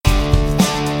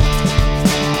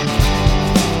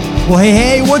Well,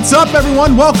 hey, what's up,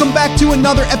 everyone? Welcome back to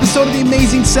another episode of the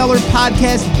Amazing Seller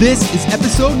Podcast. This is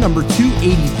episode number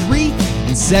 283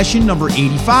 and session number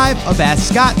 85 of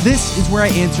Ask Scott. This is where I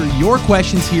answer your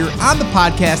questions here on the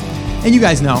podcast. And you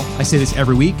guys know, I say this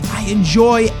every week, I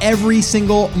enjoy every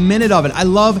single minute of it. I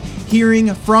love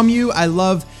hearing from you. I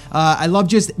love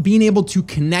just being able to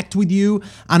connect with you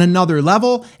on another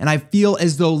level. And I feel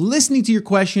as though listening to your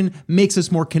question makes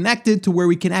us more connected to where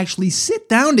we can actually sit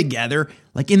down together,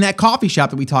 like in that coffee shop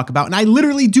that we talk about. And I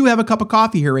literally do have a cup of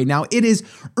coffee here right now. It is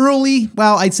early,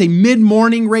 well, I'd say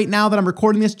mid-morning right now that I'm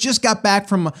recording this. Just got back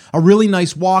from a really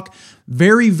nice walk.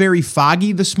 Very, very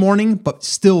foggy this morning, but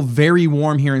still very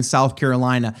warm here in South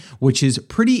Carolina, which is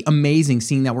pretty amazing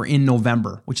seeing that we're in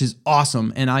November, which is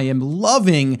awesome. And I am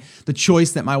loving the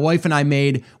choice that my wife and I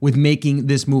made with making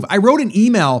this move. I wrote an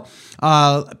email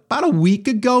about a week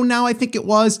ago now, I think it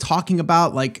was, talking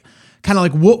about kind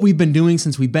of what we've been doing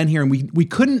since we've been here. And we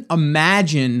couldn't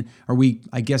imagine, I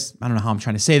don't know how I'm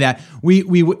trying to say that. We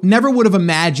never would have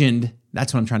imagined,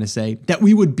 that's what I'm trying to say, that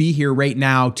we would be here right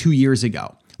now 2 years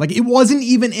ago. It wasn't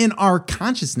even in our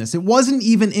consciousness. It wasn't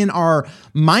even in our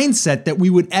mindset that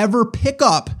we would ever pick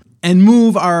up and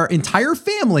move our entire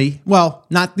family. Well,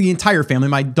 not the entire family.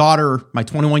 My daughter, my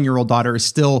 21-year-old daughter, is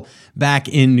still back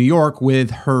in New York with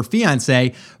her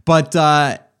fiance, but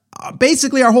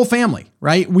basically our whole family,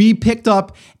 right? We picked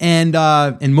up and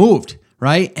moved,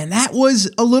 right? And that was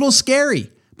a little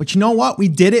scary. But you know what? We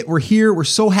did it. We're here. We're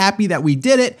so happy that we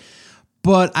did it.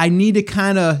 But I need to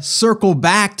kind of circle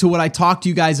back to what I talked to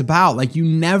you guys about. You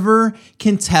never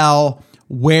can tell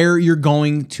where you're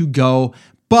going to go,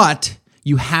 but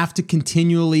you have to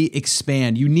continually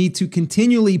expand. You need to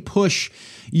continually push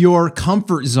your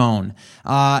comfort zone.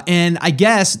 And I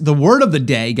guess the word of the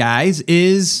day, guys,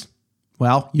 is,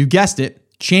 well, you guessed it,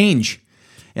 change.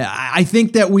 I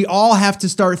think that we all have to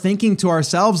start thinking to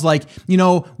ourselves,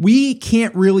 we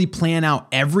can't really plan out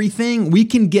everything. We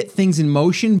can get things in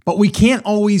motion, but we can't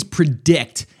always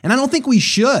predict. And I don't think we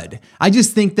should. I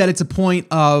just think that it's a point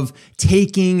of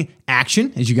taking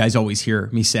action, as you guys always hear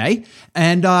me say,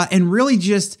 and really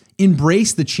just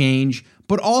embrace the change,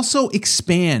 but also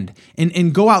expand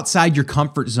and go outside your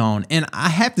comfort zone. And I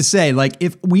have to say,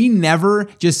 if we never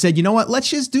just said, you know what, let's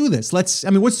just do this. What's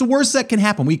the worst that can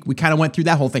happen? We kind of went through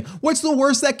that whole thing. What's the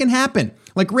worst that can happen?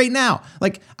 Right now,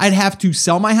 I'd have to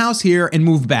sell my house here and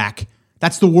move back.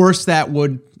 That's the worst that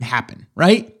would happen,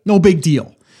 right? No big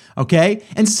deal, okay?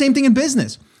 And it's the same thing in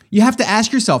business. You have to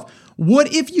ask yourself,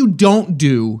 what if you don't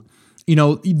do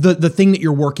the thing that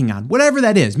you're working on, whatever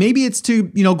that is? Maybe it's to,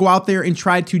 go out there and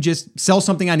try to just sell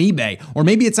something on eBay, or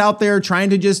maybe it's out there trying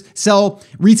to just sell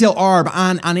retail arb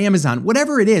on Amazon,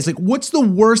 whatever it is. What's the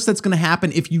worst that's going to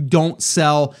happen if you don't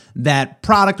sell that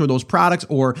product or those products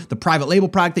or the private label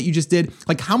product that you just did?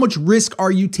 How much risk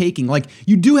are you taking?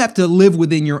 You do have to live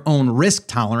within your own risk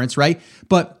tolerance, right?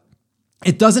 But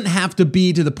it doesn't have to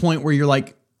be to the point where you're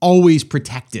always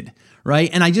protected.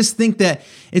 Right. And I just think that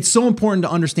it's so important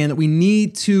to understand that we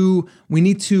need to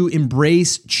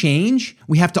embrace change.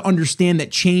 We have to understand that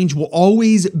change will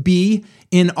always be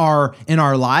in our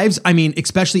lives. I mean,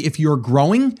 especially if you're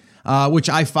growing, which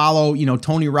I follow,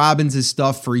 Tony Robbins'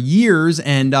 stuff for years.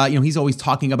 And, he's always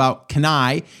talking about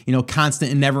CANI, constant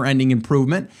and never ending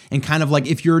improvement, and kind of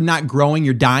if you're not growing,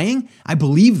 you're dying. I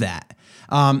believe that.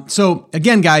 So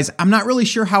again, guys, I'm not really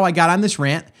sure how I got on this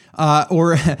rant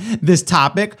or this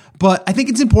topic, but I think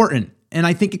it's important. And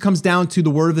I think it comes down to the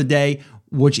word of the day,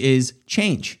 which is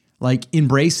change.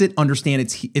 Embrace it, understand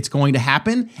it's going to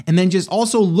happen, and then just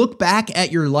also look back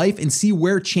at your life and see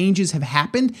where changes have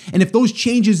happened. And if those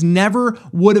changes never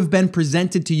would have been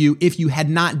presented to you if you had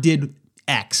not did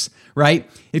X, right?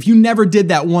 If you never did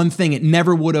that one thing, it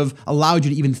never would have allowed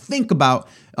you to even think about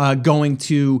going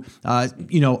to,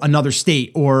 another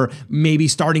state, or maybe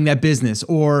starting that business,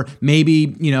 or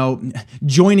maybe,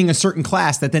 joining a certain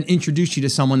class that then introduced you to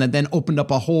someone that then opened up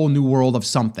a whole new world of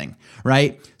something,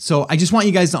 right? So I just want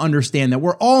you guys to understand that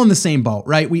we're all in the same boat,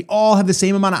 right? We all have the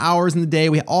same amount of hours in the day.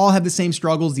 We all have the same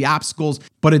struggles, the obstacles,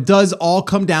 but it does all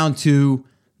come down to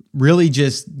really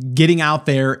just getting out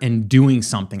there and doing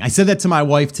something. I said that to my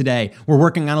wife today. We're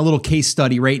working on a little case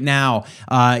study right now,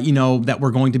 that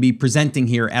we're going to be presenting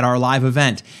here at our live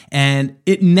event. And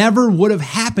it never would have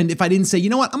happened if I didn't say, you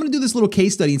know what, I'm going to do this little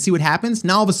case study and see what happens.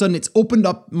 Now, all of a sudden, it's opened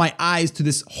up my eyes to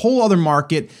this whole other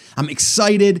market. I'm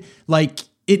excited.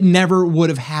 It never would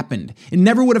have happened. It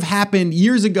never would have happened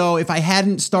years ago if I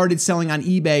hadn't started selling on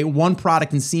eBay one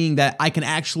product and seeing that I can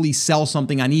actually sell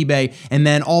something on eBay, and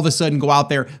then all of a sudden go out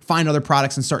there, find other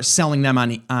products and start selling them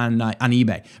on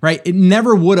eBay, right? It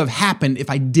never would have happened if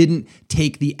I didn't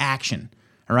take the action,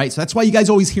 all right? So that's why you guys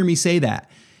always hear me say that.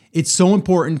 it's so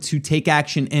important to take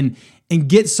action and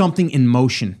get something in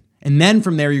motion. And then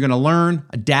from there, you're going to learn,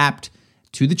 adapt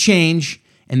to the change.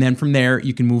 And then from there,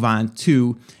 you can move on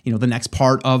to, the next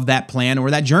part of that plan or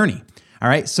that journey. All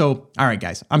right. So, all right,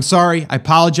 guys, I'm sorry. I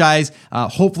apologize.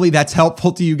 Hopefully that's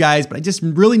helpful to you guys, but I just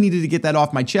really needed to get that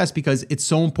off my chest because it's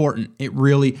so important. It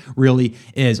really, really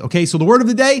is. Okay. So the word of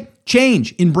the day,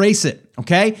 change, embrace it.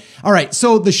 Okay. All right.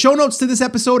 So the show notes to this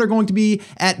episode are going to be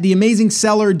at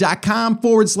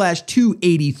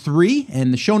theamazingseller.com/283.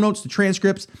 And the show notes, the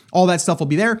transcripts, all that stuff will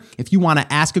be there. If you want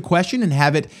to ask a question and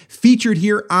have it featured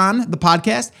here on the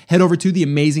podcast, head over to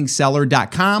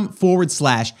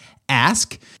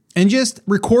theamazingseller.com/ask. And just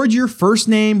record your first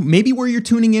name, maybe where you're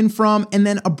tuning in from, and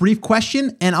then a brief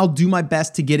question, and I'll do my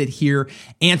best to get it here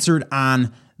answered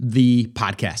on the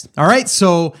podcast. All right,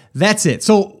 so that's it.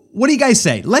 So what do you guys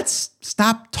say? Let's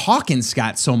stop talking,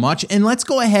 Scott, so much, and let's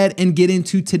go ahead and get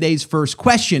into today's first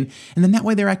question, and then that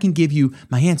way there I can give you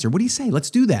my answer. What do you say? Let's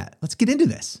do that. Let's get into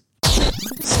this.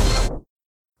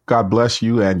 God bless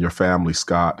you and your family,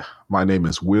 Scott. My name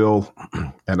is Will,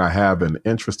 and I have an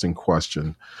interesting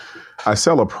question. I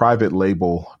sell a private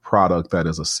label product that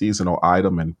is a seasonal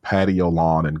item in patio,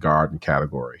 lawn, and garden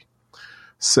category.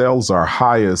 Sales are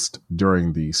highest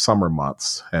during the summer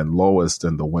months and lowest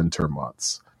in the winter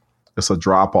months. It's a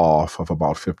drop off of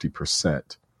about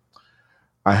 50%.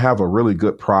 I have a really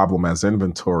good problem as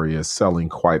inventory is selling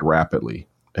quite rapidly,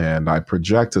 and I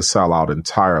project to sell out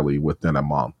entirely within a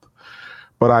month.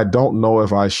 But I don't know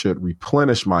if I should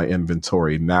replenish my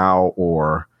inventory now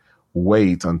or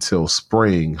wait until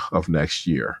spring of next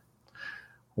year.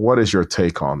 What is your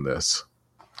take on this?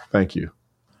 Thank you.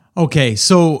 Okay,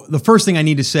 so the first thing I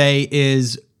need to say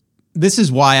is this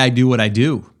is why I do what I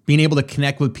do, being able to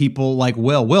connect with people like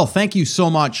Will. Will, thank you so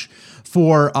much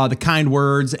for the kind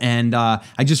words, and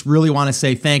I just really want to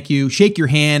say thank you. Shake your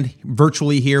hand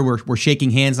virtually here. We're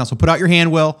shaking hands now, so put out your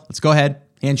hand, Will. Let's go ahead.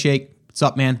 Handshake. What's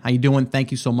up, man? How you doing?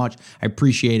 Thank you so much. I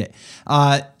appreciate it.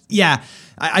 I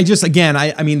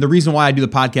mean, the reason why I do the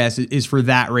podcast is for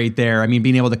that right there. I mean,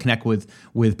 being able to connect with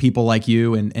people like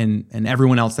you and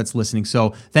everyone else that's listening.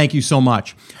 So thank you so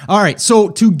much. All right. So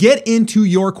to get into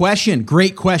your question,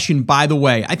 great question, by the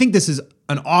way. I think this is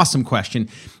an awesome question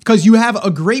because you have a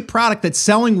great product that's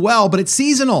selling well, but it's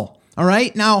seasonal. All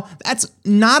right. Now, that's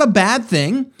not a bad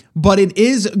thing, but it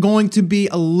is going to be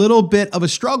a little bit of a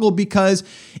struggle because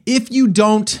if you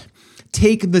don't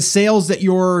take the sales that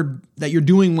you're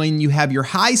doing when you have your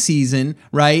high season,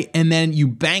 right? And then you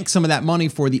bank some of that money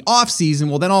for the off season,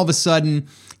 well, then all of a sudden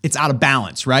it's out of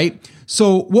balance, right?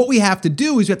 So what we have to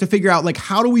do is we have to figure out, like,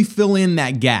 how do we fill in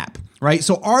that gap, right?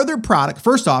 So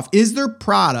first off, is there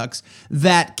products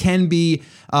that can be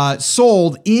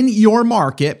sold in your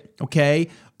market, okay,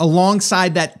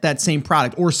 alongside that same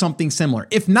product or something similar?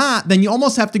 If not, then you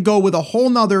almost have to go with a whole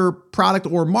nother product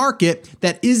or market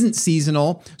that isn't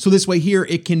seasonal. So this way here,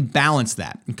 it can balance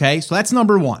that. Okay. So that's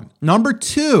number one. Number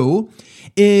two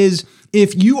is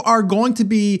if you are going to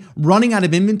be running out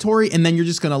of inventory and then you're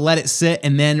just going to let it sit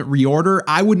and then reorder,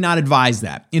 I would not advise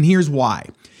that. And here's why.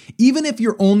 Even if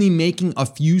you're only making a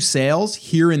few sales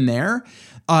here and there,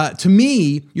 to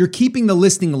me, you're keeping the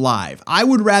listing alive. I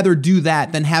would rather do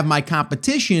that than have my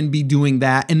competition be doing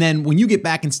that. And then when you get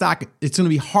back in stock, it's going to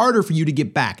be harder for you to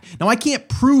get back. Now, I can't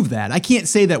prove that. I can't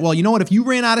say that, well, you know what, if you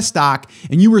ran out of stock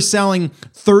and you were selling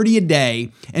 30 a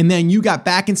day and then you got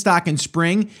back in stock in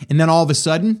spring and then all of a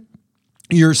sudden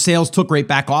your sales took right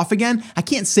back off again. I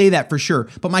can't say that for sure,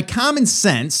 but my common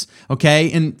sense, okay,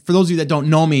 and for those of you that don't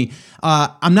know me,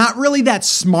 I'm not really that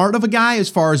smart of a guy as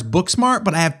far as book smart,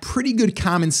 but I have pretty good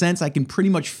common sense. I can pretty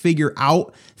much figure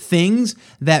out things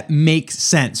that make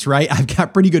sense, right? I've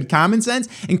got pretty good common sense,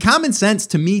 and common sense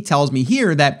to me tells me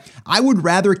here that I would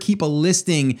rather keep a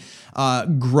listing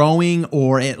growing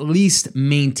or at least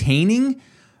maintaining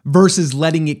versus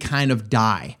letting it kind of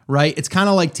die, right? It's kind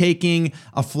of like taking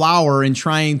a flower and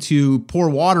trying to pour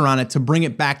water on it to bring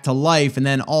it back to life. And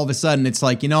then all of a sudden it's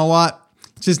like, you know what?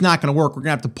 It's just not going to work. We're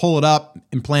going to have to pull it up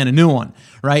and plant a new one,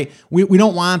 right? We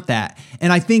don't want that.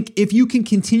 And I think if you can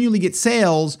continually get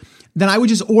sales, then I would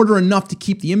just order enough to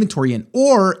keep the inventory in.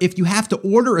 Or if you have to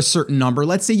order a certain number,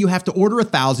 let's say you have to order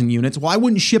 1,000 units. Well, I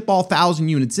wouldn't ship all 1,000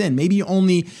 units in. Maybe you're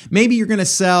going to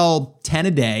sell 10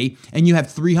 a day and you have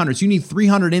 300. So you need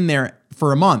 300 in there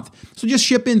for a month. So just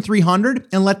ship in 300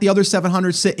 and let the other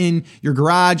 700 sit in your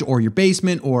garage or your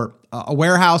basement or a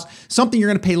warehouse, something you're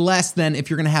going to pay less than if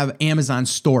you're going to have Amazon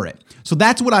store it. So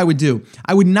that's what I would do.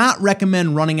 I would not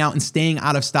recommend running out and staying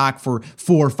out of stock for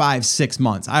 4, 5, 6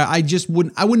 months. I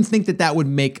wouldn't think that would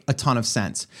make a ton of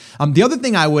sense. The other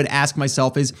thing I would ask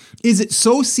myself is it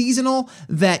so seasonal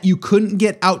that you couldn't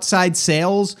get outside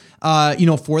sales,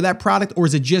 for that product, or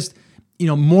is it just,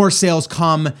 more sales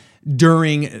come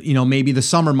during, maybe the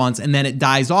summer months and then it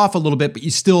dies off a little bit, but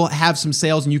you still have some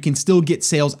sales and you can still get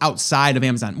sales outside of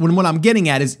Amazon. What I'm getting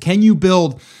at is, can you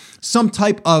build some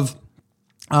type of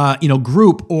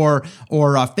group or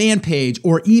a fan page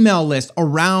or email list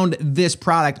around this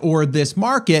product or this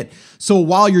market? So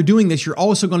while you're doing this, you're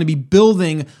also going to be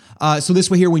building. So this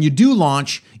way here, when you do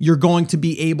launch, you're going to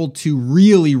be able to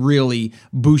really, really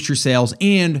boost your sales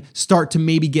and start to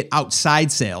maybe get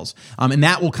outside sales. And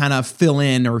that will kind of fill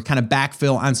in or kind of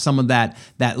backfill on some of that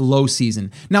low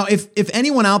season. Now, if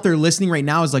anyone out there listening right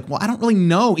now is like, well, I don't really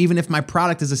know even if my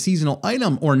product is a seasonal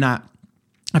item or not.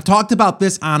 I've talked about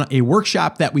this on a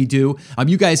workshop that we do.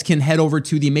 You guys can head over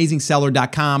to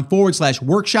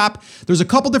theamazingseller.com/workshop. There's a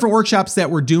couple different workshops that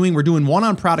we're doing. We're doing one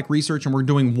on product research and we're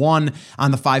doing one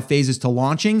on the 5 phases to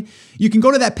launching. You can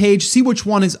go to that page, see which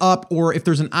one is up, or if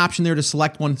there's an option there to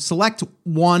select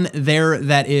one there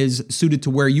that is suited to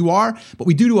where you are. But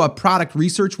we do a product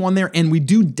research one there, and we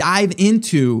do dive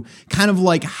into kind of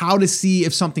like how to see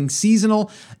if something's seasonal,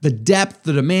 the depth,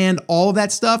 the demand, all of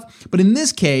that stuff. But in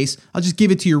this case, I'll just give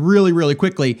it to you really, really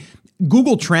quickly.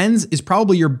 Google Trends is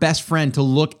probably your best friend to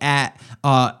look at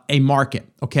a market,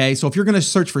 okay? So if you're gonna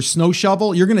search for snow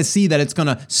shovel, you're gonna see that it's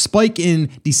gonna spike in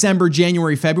December,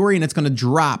 January, February, and it's gonna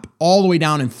drop all the way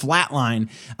down and flatline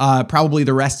probably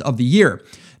the rest of the year.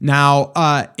 Now,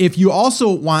 if you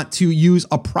also want to use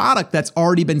a product that's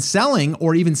already been selling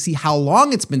or even see how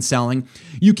long it's been selling,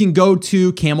 you can go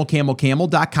to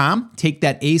camelcamelcamel.com, take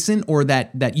that ASIN or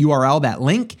that URL, that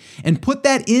link, and put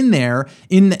that in there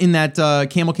in that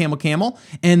camel,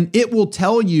 and it will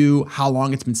tell you how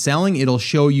long it's been selling. It'll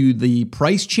show you the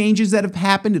price changes that have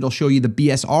happened. It'll show you the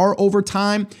BSR over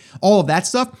time, all of that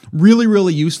stuff. Really,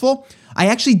 really useful. I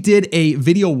actually did a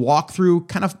video walkthrough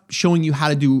kind of showing you how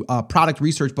to do product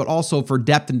research, but also for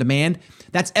depth and demand.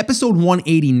 That's episode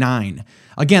 189.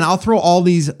 Again, I'll throw all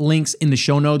these links in the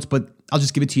show notes, but I'll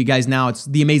just give it to you guys now. It's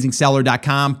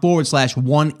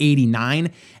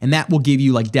theamazingseller.com/189. And that will give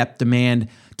you like depth, demand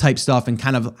type stuff and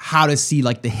kind of how to see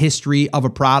like the history of a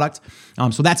product.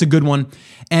 So that's a good one.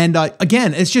 And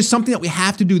again, it's just something that we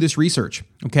have to do this research,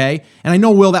 okay? And I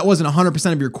know, Will, that wasn't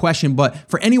 100% of your question, but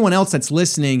for anyone else that's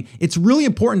listening, it's really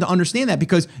important to understand that,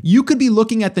 because you could be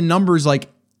looking at the numbers like,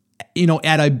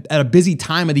 at a busy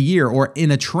time of the year or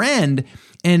in a trend,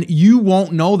 and you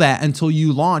won't know that until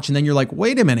you launch. And then you're like,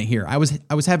 wait a minute here. I was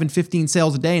having 15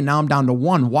 sales a day and now I'm down to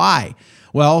 1. Why?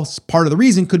 Well, part of the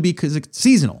reason could be because it's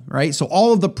seasonal, right? So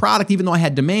all of the product, even though I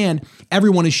had demand,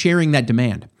 everyone is sharing that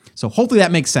demand. So hopefully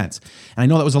that makes sense. And I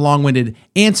know that was a long-winded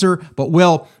answer, but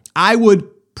Will, I would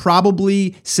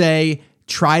probably say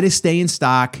try to stay in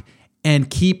stock and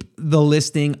keep the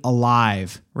listing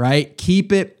alive, right?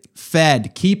 Keep it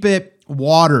fed, keep it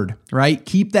watered, right?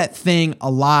 Keep that thing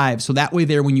alive. So that way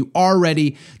there, when you are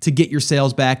ready to get your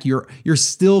sales back, you're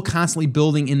still constantly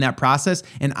building in that process.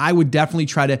 And I would definitely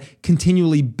try to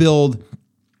continually build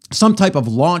some type of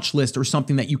launch list or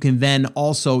something that you can then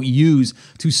also use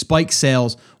to spike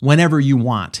sales whenever you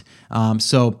want.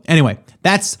 So anyway,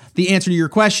 that's the answer to your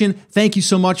question. Thank you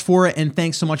so much for it. And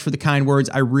thanks so much for the kind words.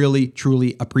 I really,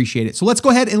 truly appreciate it. So let's go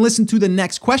ahead and listen to the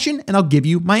next question and I'll give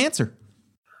you my answer.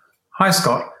 Hi,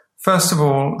 Scott. First of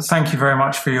all, thank you very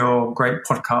much for your great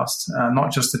podcast.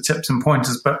 Not just the tips and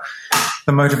pointers, but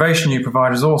the motivation you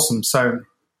provide is awesome. So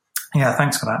yeah,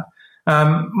 thanks for that.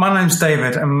 My name's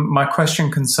David, and my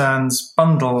question concerns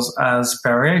bundles as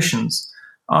variations.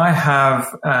 I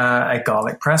have a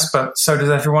garlic press, but so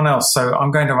does everyone else. So I'm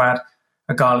going to add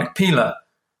a garlic peeler.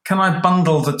 Can I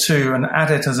bundle the two and add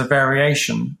it as a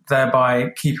variation, thereby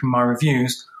keeping my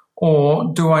reviews?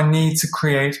 Or do I need to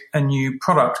create a new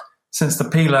product, since the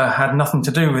peeler had nothing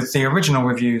to do with the original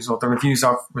reviews or the reviews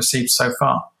I've received so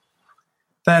far?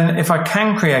 Then if I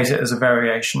can create it as a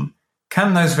variation,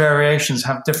 can those variations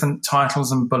have different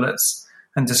titles and bullets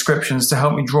and descriptions to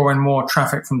help me draw in more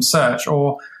traffic from search?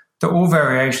 Or do all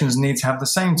variations need to have the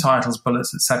same titles,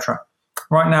 bullets, etc.?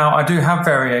 Right now, I do have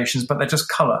variations, but they're just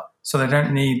color, so they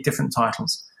don't need different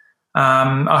titles.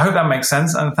 I hope that makes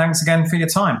sense, and thanks again for your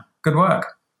time. Good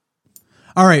work.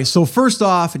 All right, so first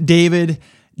off, David,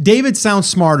 David sounds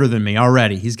smarter than me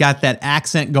already. He's got that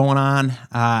accent going on.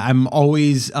 I'm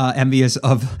always envious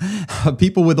of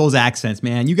people with those accents,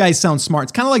 man. You guys sound smart.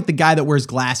 It's kind of like the guy that wears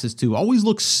glasses too. Always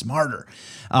looks smarter.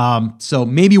 So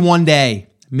maybe one day,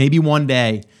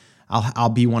 I'll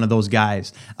be one of those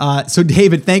guys. So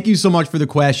David, thank you so much for the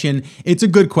question. It's a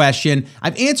good question.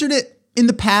 I've answered it in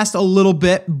the past a little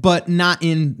bit, but not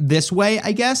in this way,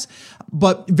 I guess.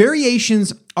 But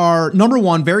variations are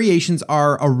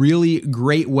a really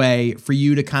great way for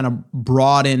you to kind of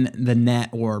broaden the net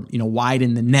or,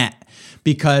 widen the net,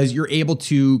 because you're able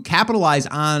to capitalize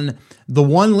on the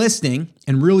one listing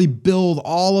and really build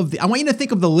all of I want you to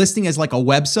think of the listing as like a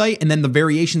website, and then the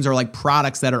variations are like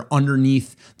products that are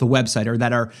underneath the website or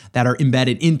that are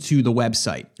embedded into the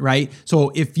website, right?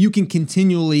 So if you can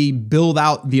continually build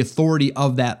out the authority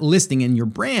of that listing and your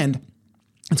brand,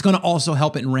 it's going to also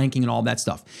help it in ranking and all that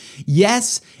stuff.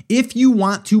 Yes, if you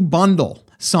want to bundle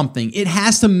something, it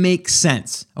has to make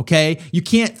sense, okay? You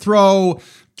can't throw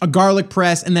a garlic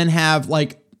press and then have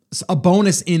like a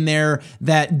bonus in there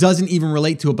that doesn't even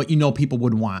relate to it, but people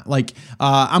would want. Like,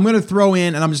 I'm going to throw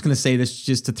in, and I'm just going to say this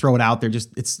just to throw it out there. Just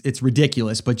it's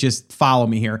ridiculous, but just follow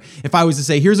me here. If I was to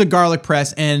say, here's a garlic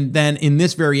press, and then in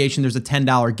this variation, there's a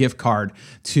 $10 gift card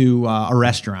to a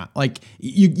restaurant. Like,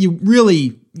 you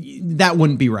really, that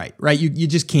wouldn't be right? You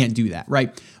just can't do that,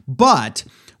 right? But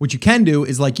what you can do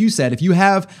is, like you said, if you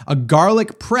have a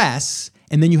garlic press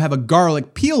and then you have a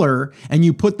garlic peeler and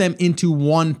you put them into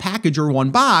one package or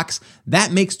one box,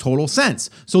 that makes total sense.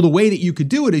 So the way that you could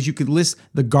do it is you could list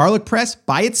the garlic press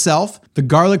by itself, the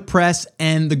garlic press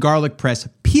and the garlic press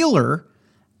peeler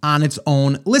on its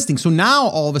own listing. So now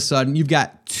all of a sudden you've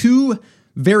got two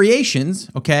variations,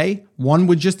 okay? One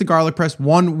with just the garlic press,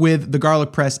 one with the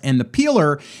garlic press and the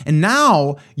peeler. And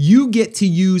now you get to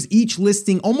use each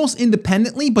listing almost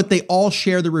independently, but they all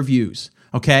share the reviews.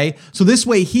 Okay, so this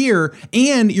way here,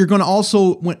 and you're going to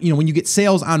also, when you get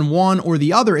sales on one or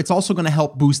the other, it's also going to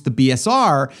help boost the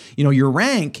BSR, your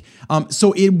rank.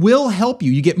 So it will help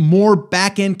you. You get more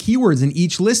back-end keywords in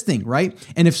each listing, right?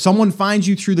 And if someone finds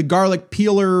you through the garlic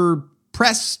peeler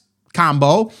press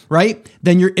combo, right,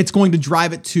 then it's going to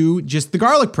drive it to just the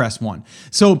garlic press one.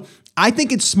 So I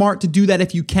think it's smart to do that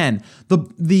if you can.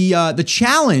 The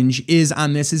challenge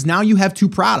is now you have two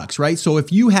products, right? So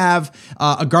if you have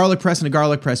a garlic press and a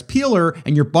garlic press peeler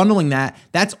and you're bundling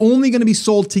that's only going to be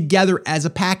sold together as a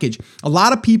package. A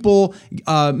lot of people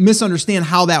misunderstand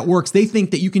how that works. They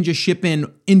think that you can just ship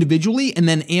in individually and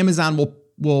then Amazon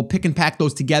will pick and pack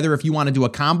those together if you want to do a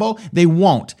combo. They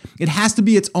won't. It has to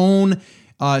be its own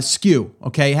SKU,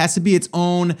 okay? It has to be its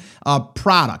own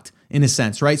product, in a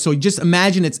sense, right? So just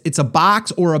imagine it's a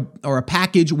box or a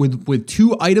package with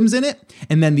two items in it,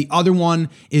 and then the other one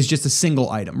is just a single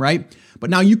item, right? But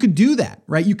now you could do that,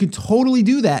 right? You could totally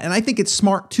do that, and I think it's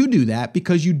smart to do that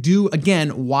because you do,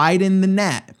 again, widen the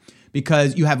net,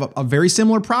 because you have a very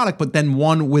similar product, but then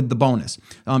one with the bonus.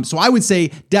 So I would say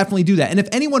definitely do that. And if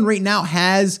anyone right now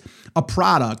has a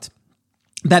product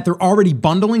that they're already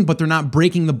bundling, but they're not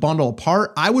breaking the bundle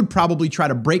apart, I would probably try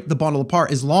to break the bundle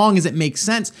apart as long as it makes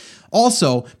sense.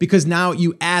 Also, because now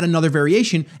you add another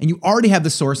variation and you already have the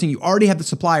sourcing, you already have the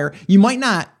supplier. You might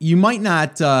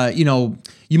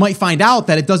find out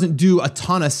that it doesn't do a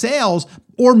ton of sales,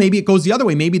 or maybe it goes the other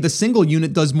way. Maybe the single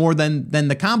unit does more than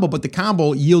the combo, but the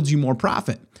combo yields you more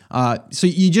profit. So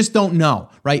you just don't know,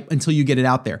 right, until you get it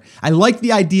out there. I like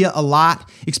the idea a lot,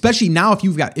 especially now if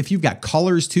you've got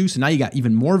colors too. So now you got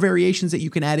even more variations that you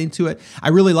can add into it. I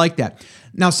really like that.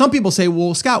 Now, some people say,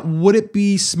 well, Scott, would it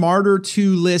be smarter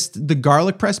to list the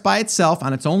garlic press by itself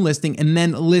on its own listing and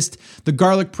then list the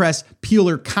garlic press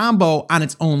peeler combo on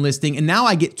its own listing? And now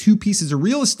I get two pieces of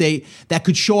real estate that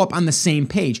could show up on the same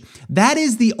page. That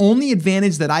is the only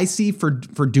advantage that I see for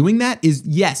doing that is,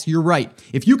 yes, you're right.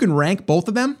 If you can rank both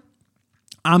of them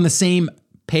on the same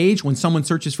page when someone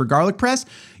searches for garlic press,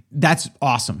 that's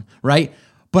awesome, right?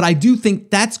 But I do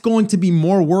think that's going to be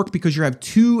more work because you have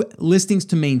two listings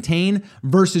to maintain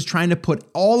versus trying to put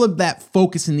all of that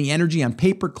focus and the energy on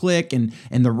pay-per-click and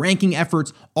the ranking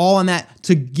efforts all on that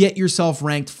to get yourself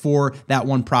ranked for that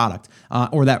one product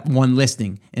or that one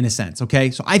listing in a sense,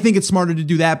 okay? So I think it's smarter to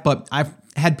do that, but I've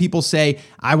had people say,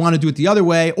 I want to do it the other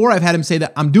way, or I've had them say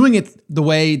that I'm doing it the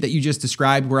way that you just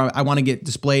described, where I want to get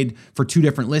displayed for two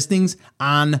different listings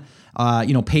on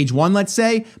page one, let's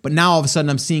say, but now all of a sudden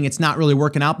I'm seeing it's not really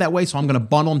working out that way. So I'm going to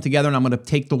bundle them together and I'm going to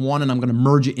take the one and I'm going to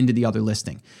merge it into the other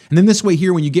listing. And then this way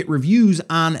here, when you get reviews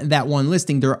on that one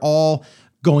listing, they're all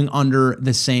going under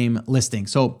the same listing.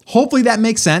 So hopefully that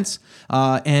makes sense.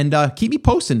 And keep me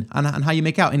posting on how you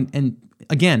make out. And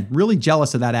again, really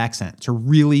jealous of that accent. It's a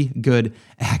really good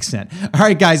accent. All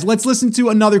right, guys, let's listen to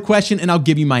another question and I'll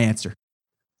give you my answer.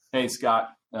 Hey,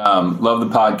 Scott. Love the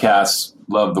podcast.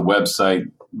 Love the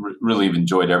website. Really have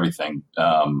enjoyed everything.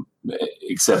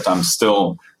 Except I'm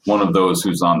still one of those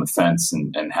who's on the fence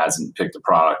and hasn't picked a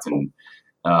product. And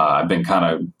I've been kind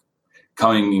of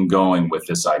coming and going with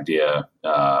this idea,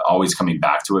 always coming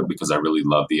back to it because I really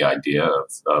love the idea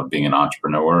of being an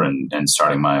entrepreneur and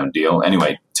starting my own deal.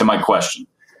 Anyway, to my question,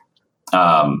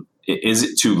 is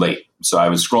it too late? So I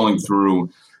was scrolling through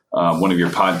one of your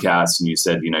podcasts and you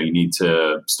said, you need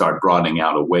to start broadening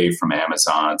out away from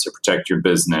Amazon to protect your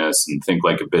business and think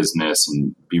like a business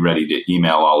and be ready to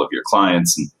email all of your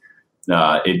clients. And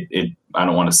I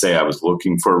don't want to say I was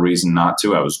looking for a reason not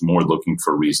to. I was more looking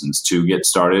for reasons to get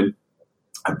started.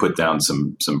 I put down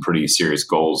some pretty serious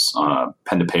goals on a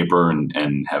pen to paper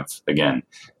and have, again,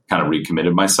 kind of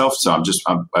recommitted myself. So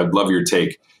I'd love your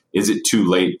take. Is it too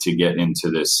late to get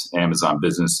into this Amazon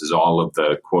business? Is all of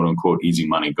the quote unquote easy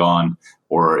money gone,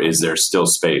 or is there still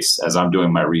space? As I'm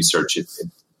doing my research,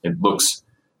 it looks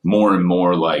more and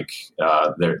more like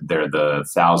they're the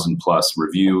 1,000+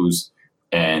 reviews,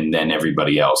 and then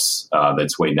everybody else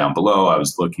that's way down below. I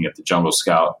was looking at the Jungle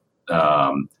Scout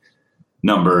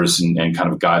numbers and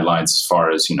kind of guidelines as far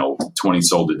as 20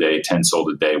 sold a day, 10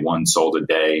 sold a day, 1 sold a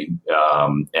day,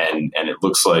 and it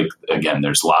looks like, again,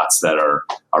 there's lots that are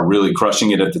really crushing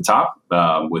it at the top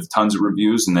with tons of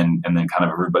reviews, and then kind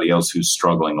of everybody else who's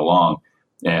struggling along.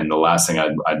 And the last thing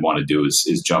I'd want to do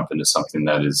is jump into something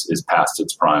that is past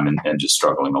its prime and just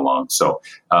struggling along. So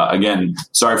again,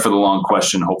 sorry for the long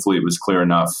question. Hopefully it was clear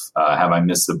enough. Have I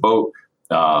missed the boat?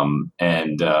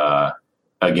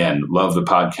 Again, love the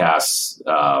podcasts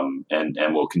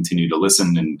and we'll continue to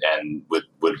listen and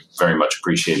would very much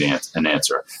appreciate an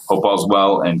answer. Hope all's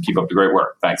well and keep up the great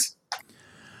work. Thanks.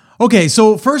 Okay,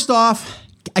 so first off,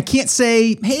 I can't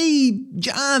say, hey,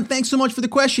 John, thanks so much for the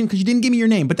question because you didn't give me your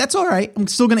name, but that's all right. I'm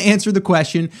still going to answer the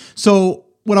question. So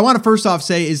what I want to first off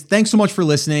say is thanks so much for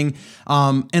listening.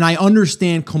 And I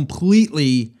understand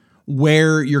completely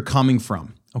where you're coming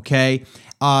from, okay?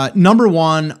 Number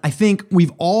one, I think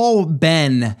we've all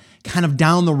been kind of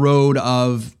down the road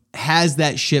of has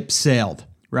that ship sailed,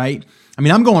 right? I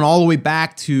mean, I'm going all the way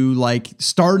back to like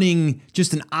starting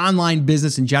just an online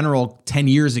business in general 10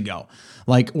 years ago,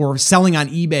 or selling on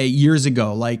eBay years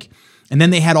ago, and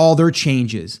then they had all their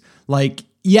changes.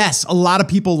 Yes, a lot of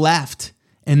people left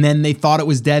and then they thought it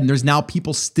was dead and there's now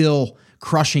people still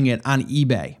crushing it on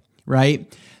eBay,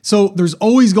 right? So there's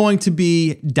always going to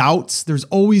be doubts. There's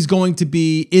always going to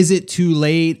be, is it too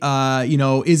late?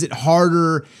 Is it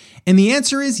harder? And the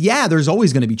answer is, yeah, there's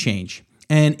always going to be change.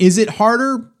 And is it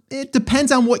harder? It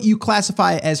depends on what you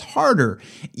classify as harder.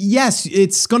 Yes,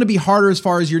 it's going to be harder as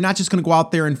far as you're not just going to go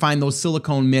out there and find those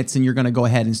silicone mitts and you're going to go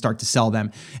ahead and start to sell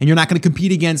them. And you're not going to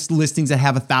compete against listings that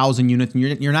have 1,000 units. And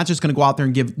you're not just going to go out there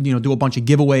and do a bunch of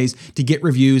giveaways to get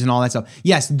reviews and all that stuff.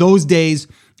 Yes, those days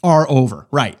are over.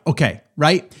 Right. Okay.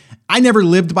 Right. I never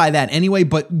lived by that anyway,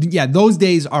 but yeah, those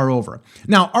days are over.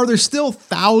 Now, are there still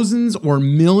thousands or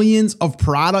millions of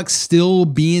products still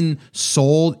being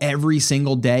sold every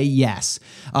single day? Yes.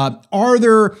 Are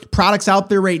there products out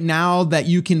there right now that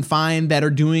you can find that are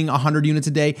doing 100 units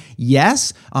a day?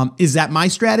 Yes. Is that my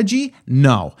strategy?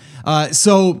 No.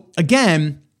 So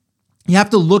again, you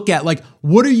have to look at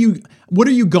what are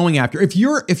you going after? If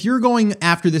you're going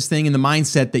after this thing in the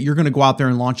mindset that you're going to go out there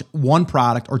and launch one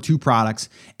product or two products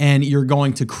and you're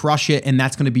going to crush it and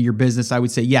that's going to be your business, I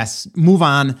would say yes, move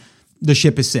on. The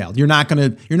ship has sailed. You're not gonna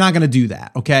do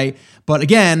that, okay? But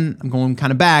again, I'm going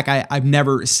kind of back. I've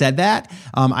never said that.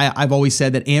 I've always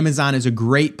said that Amazon is a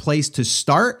great place to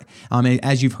start.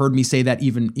 As you've heard me say that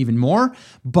even more,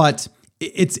 but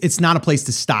it's not a place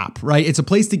to stop, right? It's a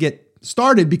place to get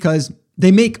started because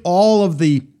they make all of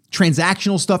the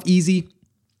transactional stuff easy,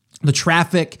 the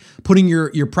traffic, putting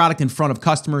your product in front of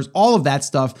customers, all of that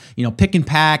stuff, pick and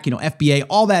pack, FBA,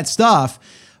 all that stuff.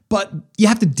 But you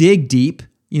have to dig deep.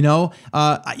 You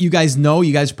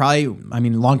guys probably,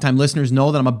 longtime listeners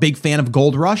know that I'm a big fan of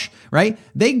Gold Rush, right?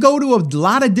 They go to a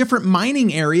lot of different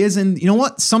mining areas and you know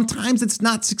what? Sometimes it's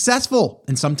not successful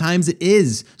and sometimes it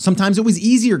is. Sometimes it was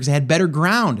easier because it had better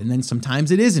ground and then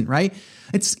sometimes it isn't, right?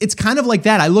 It's kind of like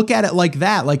that. I look at it like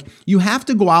that. Like you have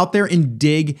to go out there and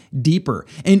dig deeper.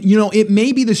 And it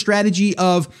may be the strategy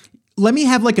of let me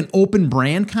have an open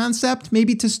brand concept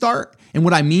maybe to start. And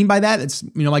what I mean by that, it's,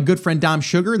 my good friend Dom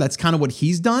Sugar, that's kind of what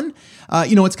he's done.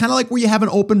 It's kind of like where you have an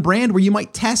open brand where you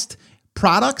might test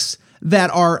products that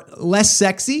are less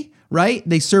sexy, right?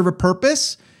 They serve a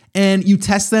purpose and you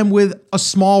test them with a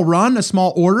small run, a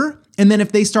small order. And then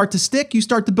if they start to stick, you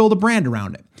start to build a brand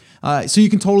around it. So you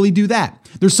can totally do that.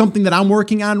 There's something that I'm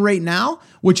working on right now,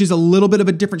 which is a little bit of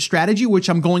a different strategy, which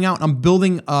I'm going out and I'm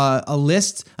building a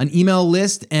list, an email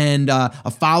list, and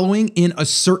a following in a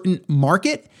certain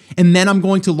market. And then I'm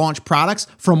going to launch products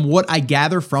from what I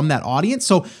gather from that audience.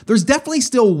 So there's definitely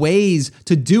still ways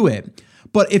to do it.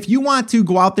 But if you want to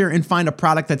go out there and find a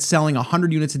product that's selling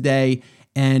 100 units a day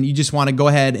and you just want to go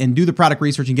ahead and do the product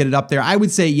research and get it up there, I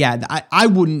would say, yeah, I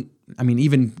wouldn't. I mean,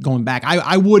 even going back,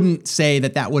 I wouldn't say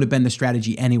that would have been the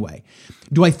strategy anyway.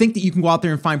 Do I think that you can go out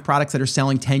there and find products that are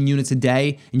selling 10 units a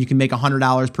day and you can make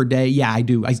 $100 per day? Yeah, I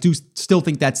do. I do still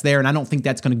think that's there, and I don't think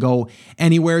that's going to go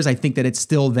anywhere. I think that it's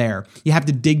still there. You have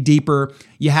to dig deeper.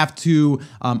 You have to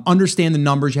understand the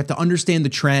numbers. You have to understand the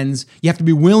trends. You have to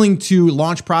be willing to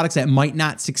launch products that might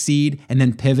not succeed and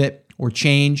then pivot or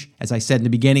change, as I said in the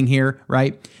beginning here,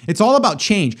 right? It's all about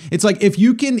change. It's like if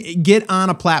you can get on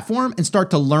a platform and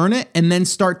start to learn it and then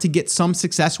start to get some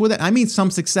success with it. I mean, some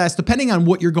success depending on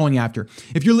what you're going after.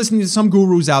 If you're listening to some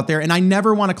gurus out there, and I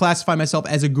never want to classify myself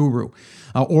as a guru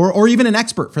or even an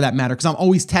expert for that matter, because I'm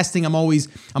always testing. I'm always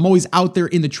out there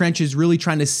in the trenches, really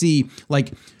trying to see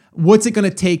like, what's it going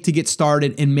to take to get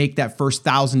started and make that first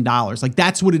 $1,000? Like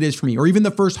that's what it is for me, or even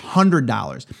the first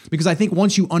 $100, because I think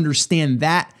once you understand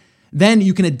that, then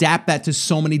you can adapt that to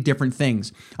so many different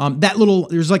things. And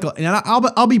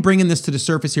I'll be bringing this to the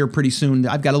surface here pretty soon.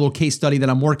 I've got a little case study that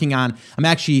I'm working on. I'm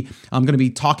going to be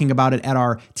talking about it at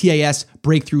our TAS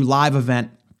Breakthrough Live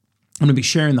event. I'm going to be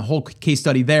sharing the whole case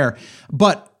study there.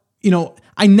 But,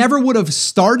 I never would have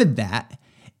started that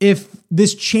if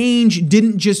this change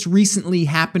didn't just recently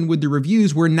happen with the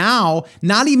reviews, where now,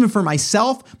 not even for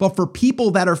myself, but for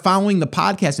people that are following the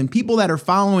podcast and people that are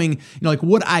following, like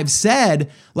what I've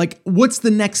said, like what's the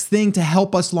next thing to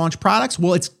help us launch products?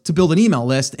 Well, it's to build an email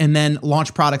list and then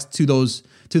launch products to those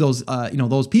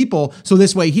people. So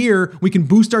this way here, we can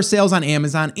boost our sales on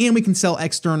Amazon and we can sell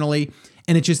externally.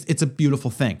 And it's a beautiful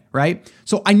thing, right?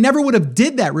 So I never would have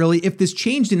did that really if this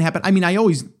change didn't happen. I mean, I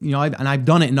always, I've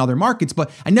done it in other markets,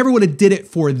 but I never would have did it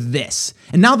for this.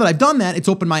 And now that I've done that, it's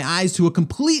opened my eyes to a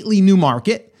completely new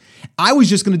market. I was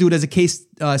just going to do it as a case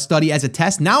study, as a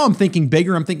test. Now I'm thinking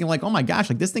bigger. I'm thinking like, oh my gosh,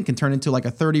 like this thing can turn into like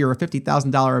a $30,000 or a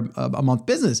 $50,000 a month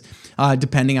business,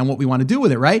 depending on what we want to do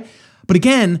with it, right? But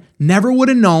again, never would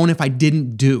have known if I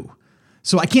didn't do.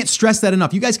 So I can't stress that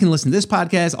enough. You guys can listen to this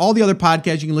podcast, all the other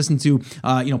podcasts. You can listen to,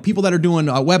 people that are doing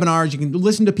webinars. You can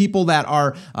listen to people that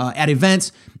are at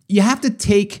events. You have to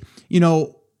take,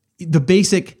 the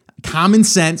basic common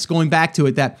sense, going back to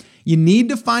it, that you need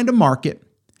to find a market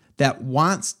that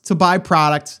wants to buy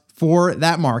products for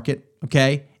that market,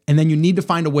 okay? And then you need to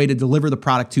find a way to deliver the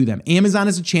product to them. Amazon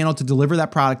is a channel to deliver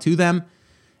that product to them.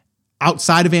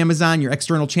 Outside of Amazon, your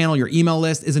external channel, your email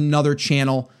list is another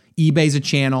channel. eBay's a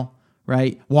channel.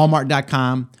 Right?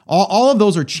 Walmart.com, all of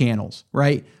those are channels,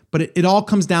 right? But it all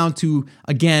comes down to,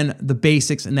 again, the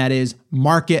basics, and that is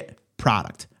market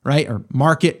product, right? Or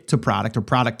market to product, or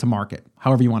product to market,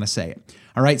 however you want to say it.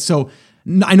 All right. So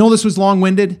I know this was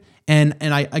long-winded, and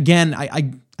I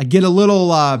get a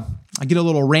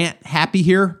little rant happy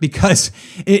here because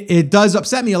it does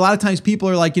upset me. A lot of times people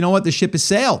are like, you know what? The ship has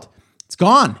sailed. It's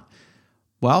gone.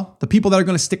 Well, the people that are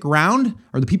going to stick around,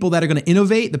 or the people that are going to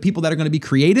innovate, the people that are going to be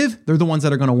creative, they're the ones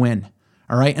that are going to win.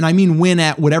 All right. And I mean win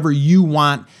at whatever you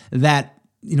want that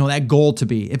goal to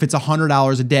be. If it's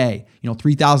 $100 a day,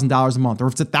 $3,000 a month, or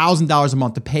if it's $1,000 a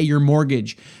month to pay your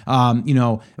mortgage,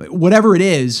 whatever it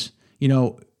is,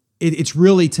 it's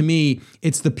really, to me,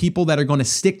 it's the people that are going to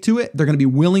stick to it. They're going to be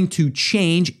willing to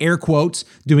change, air quotes,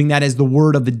 doing that as the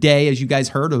word of the day, as you guys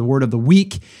heard, or the word of the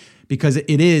week. Because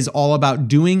it is all about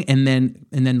doing and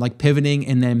then like pivoting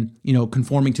and then,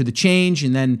 conforming to the change,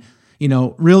 and then,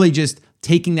 really just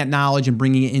taking that knowledge and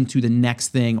bringing it into the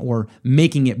next thing, or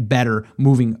making it better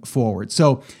moving forward.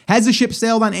 So has the ship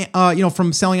sailed on,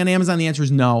 from selling on Amazon? The answer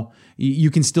is no.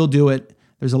 You can still do it.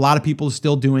 There's a lot of people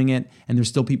still doing it, and there's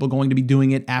still people going to be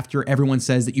doing it after everyone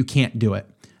says that you can't do it.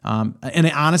 And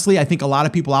honestly, I think a lot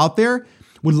of people out there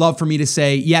would love for me to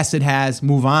say, yes, it has,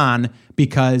 move on,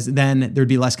 because then there'd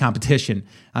be less competition.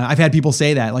 I've had people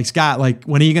say that, like, Scott, like,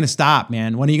 when are you going to stop,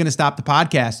 man? When are you going to stop the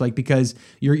podcast? Like, because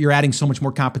you're adding so much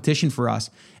more competition for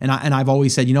us. And I've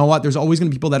always said, you know what? There's always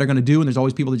going to be people that are going to do, and there's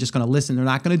always people that are just going to listen. They're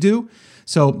not going to do.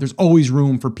 So there's always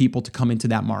room for people to come into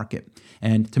that market.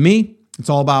 And to me, it's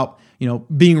all about,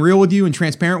 being real with you and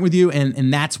transparent with you.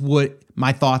 And that's what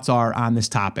my thoughts are on this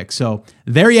topic. So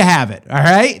there you have it. All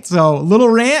right. So little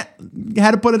rant,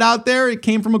 had to put it out there. It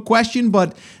came from a question,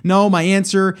 but no, my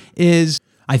answer is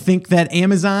I think that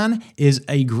Amazon is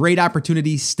a great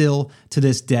opportunity still to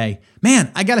this day.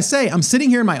 Man, I gotta say, I'm sitting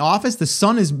here in my office. The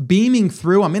sun is beaming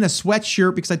through. I'm in a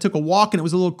sweatshirt because I took a walk and it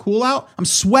was a little cool out. I'm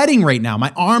sweating right now.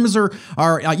 My arms are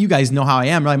you guys know how I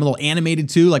am, right? I'm a little animated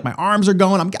too. Like my arms are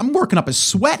going. I'm working up a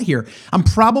sweat here. I'm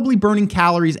probably burning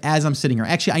calories as I'm sitting here.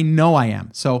 Actually, I know I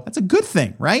am. So that's a good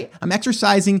thing, right? I'm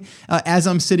exercising as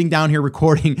I'm sitting down here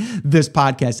recording this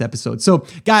podcast episode. So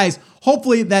guys,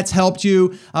 hopefully that's helped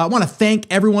you. I want to thank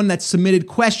everyone that submitted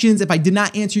questions. If I did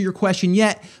not answer your question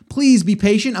yet, please be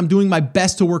patient. I'm doing my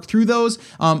best to work through those.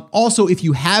 Also, if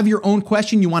you have your own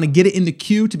question, you want to get it in the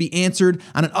queue to be answered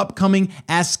on an upcoming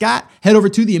Ask Scott, head over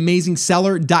to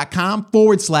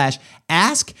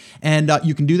theamazingseller.com/ask. And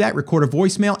you can do that, record a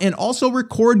voicemail, and also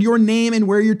record your name and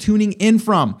where you're tuning in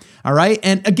from. All right.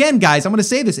 And again, guys, I'm going to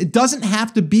say this. It doesn't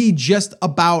have to be just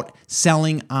about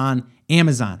selling on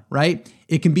Amazon, right?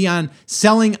 It can be on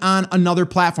selling on another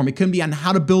platform. It can be on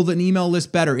how to build an email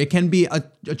list better. It can be a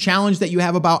challenge that you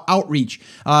have about outreach,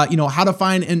 how to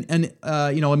find maybe a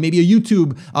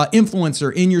YouTube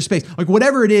influencer in your space. Like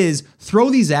whatever it is, throw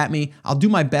these at me. I'll do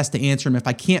my best to answer them. If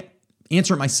I can't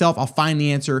answer it myself, I'll find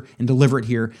the answer and deliver it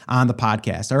here on the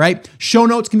podcast. All right. Show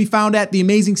notes can be found at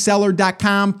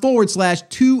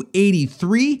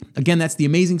theamazingseller.com/283. Again, that's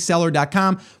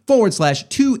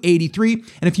theamazingseller.com/283.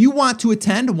 And if you want to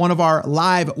attend one of our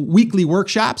live weekly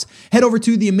workshops, head over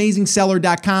to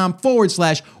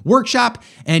theamazingseller.com/workshop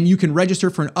and you can register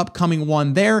for an upcoming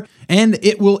one there. And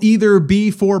it will either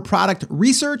be for product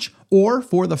research or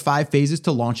for the 5 phases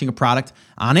to launching a product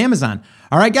on Amazon.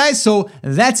 All right, guys, so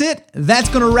that's it. That's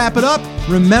going to wrap it up.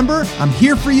 Remember, I'm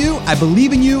here for you. I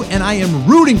believe in you, and I am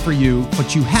rooting for you.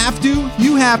 But you have to.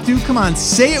 Come on,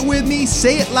 say it with me.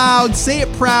 Say it loud. Say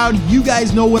it proud. You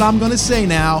guys know what I'm going to say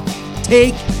now.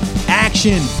 Take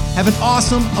action. Have an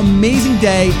awesome, amazing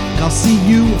day, and I'll see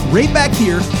you right back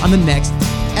here on the next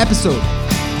episode.